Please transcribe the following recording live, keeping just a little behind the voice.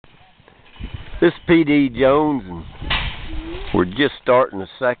This is P.D. Jones, and we're just starting the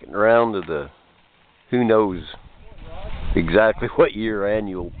second round of the who knows exactly what year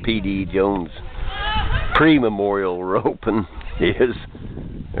annual P.D. Jones pre-memorial roping is.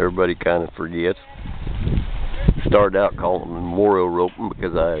 Everybody kind of forgets. Started out calling it memorial roping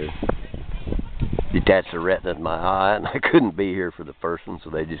because I detached the retina in my eye and I couldn't be here for the first one,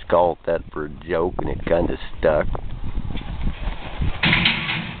 so they just called it that for a joke, and it kind of stuck.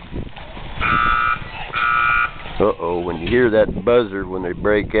 Uh-oh, when you hear that buzzer when they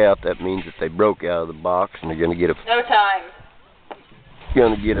break out, that means that they broke out of the box and they're going to get a... No time.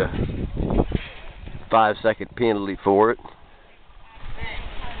 Going to get a 5-second penalty for it.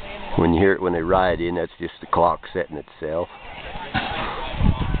 When you hear it when they ride in, that's just the clock setting itself.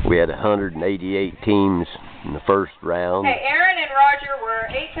 We had 188 teams in the first round. Hey, Aaron and Roger were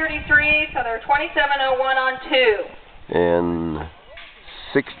 8:33, so they're 27:01 on 2. And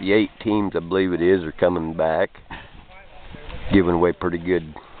 68 teams, I believe it is, are coming back, giving away pretty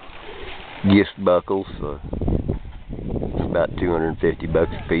good gift buckles. It's about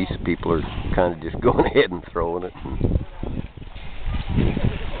 $250 a piece. People are kind of just going ahead and throwing it and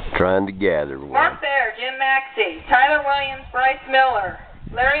trying to gather one. Mark there, Jim Maxey, Tyler Williams, Bryce Miller,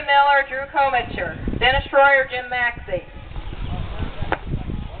 Larry Miller, Drew Comitcher, Dennis Schroyer, Jim Maxey.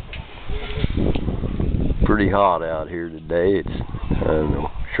 Pretty hot out here today. It's, I don't know,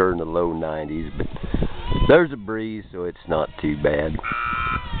 sure in the low 90s, but there's a breeze, so it's not too bad.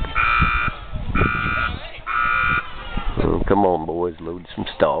 Well, come on, boys, load some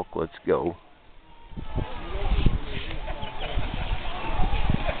stock. Let's go.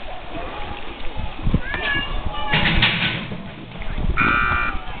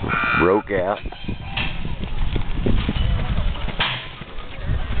 Broke out.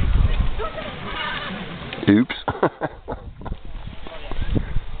 Oops.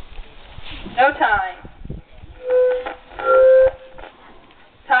 No time.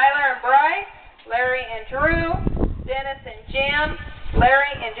 Tyler and Bryce, Larry and Drew, Dennis and Jim,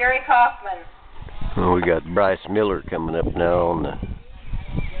 Larry and Jerry Kaufman. Well, we got Bryce Miller coming up now on the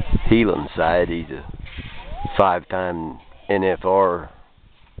heeling side. He's a 5-time NFR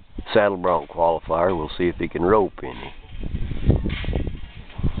saddle bronc qualifier. We'll see if he can rope any.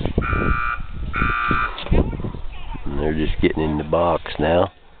 And they're just getting in the box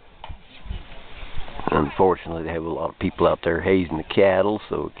now. Unfortunately, they have a lot of people out there hazing the cattle,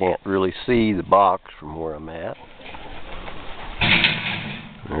 so we can't really see the box from where I'm at.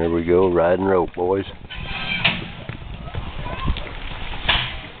 There we go, riding rope, boys.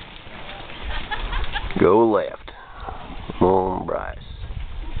 Go left. Come on, Bryce.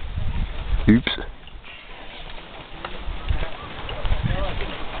 Oops.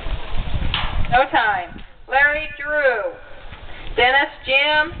 No time. Larry, Drew, Dennis,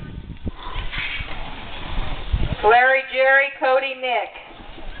 Jim, Larry, Jerry, Cody, Nick.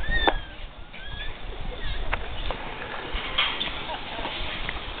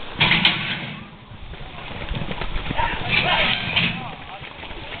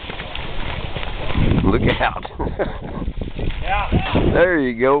 Look out. There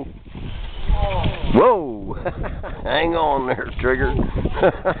you go. Whoa! Hang on there, Trigger.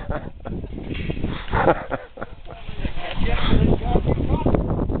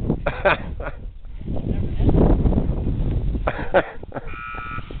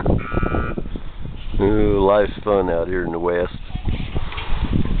 Ooh, life's fun out here in the West.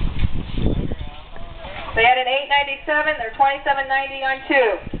 They had an 897, they're 27.90 on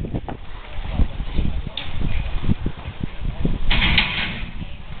 2.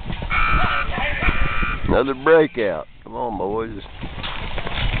 Another breakout. Come on, boys.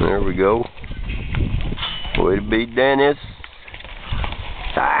 There we go. Way to be, Dennis.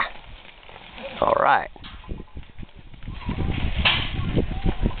 Ah. All right.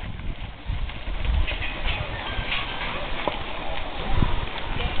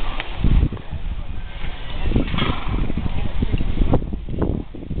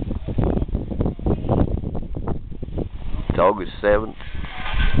 It's August 7th.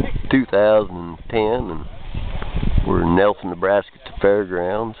 2010, and we're in Nelson, Nebraska at the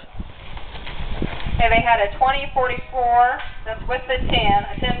fairgrounds. And they had a 2044, that's with the 10,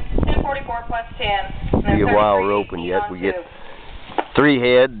 a 1044 plus 10. Be a while roping yet. We get 3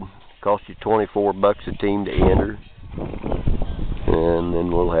 head, cost you $24 a team to enter, and then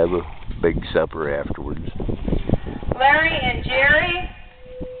we'll have a big supper afterwards. Larry and Jerry,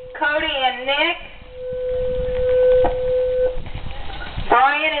 Cody and Nick,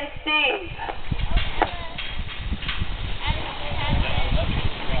 Brian and Steve.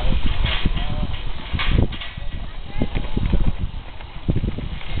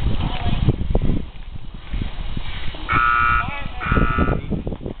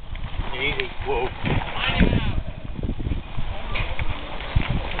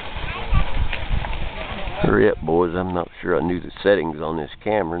 sure I knew the settings on this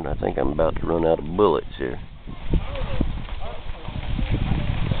camera, and I think I'm about to run out of bullets here.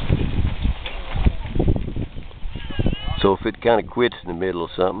 So if it kind of quits in the middle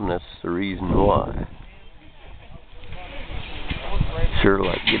of something, that's the reason why. Sure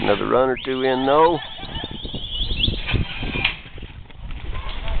like to get another run or two in though.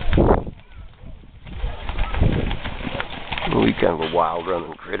 We kind of a wild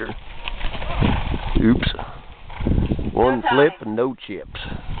running critter. Oops. One flip and no chips.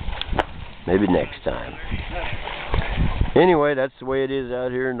 Maybe next time. Anyway, that's the way it is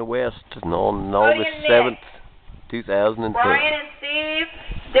out here in the West on August 7th, 2010. Brian and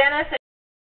Steve, Dennis and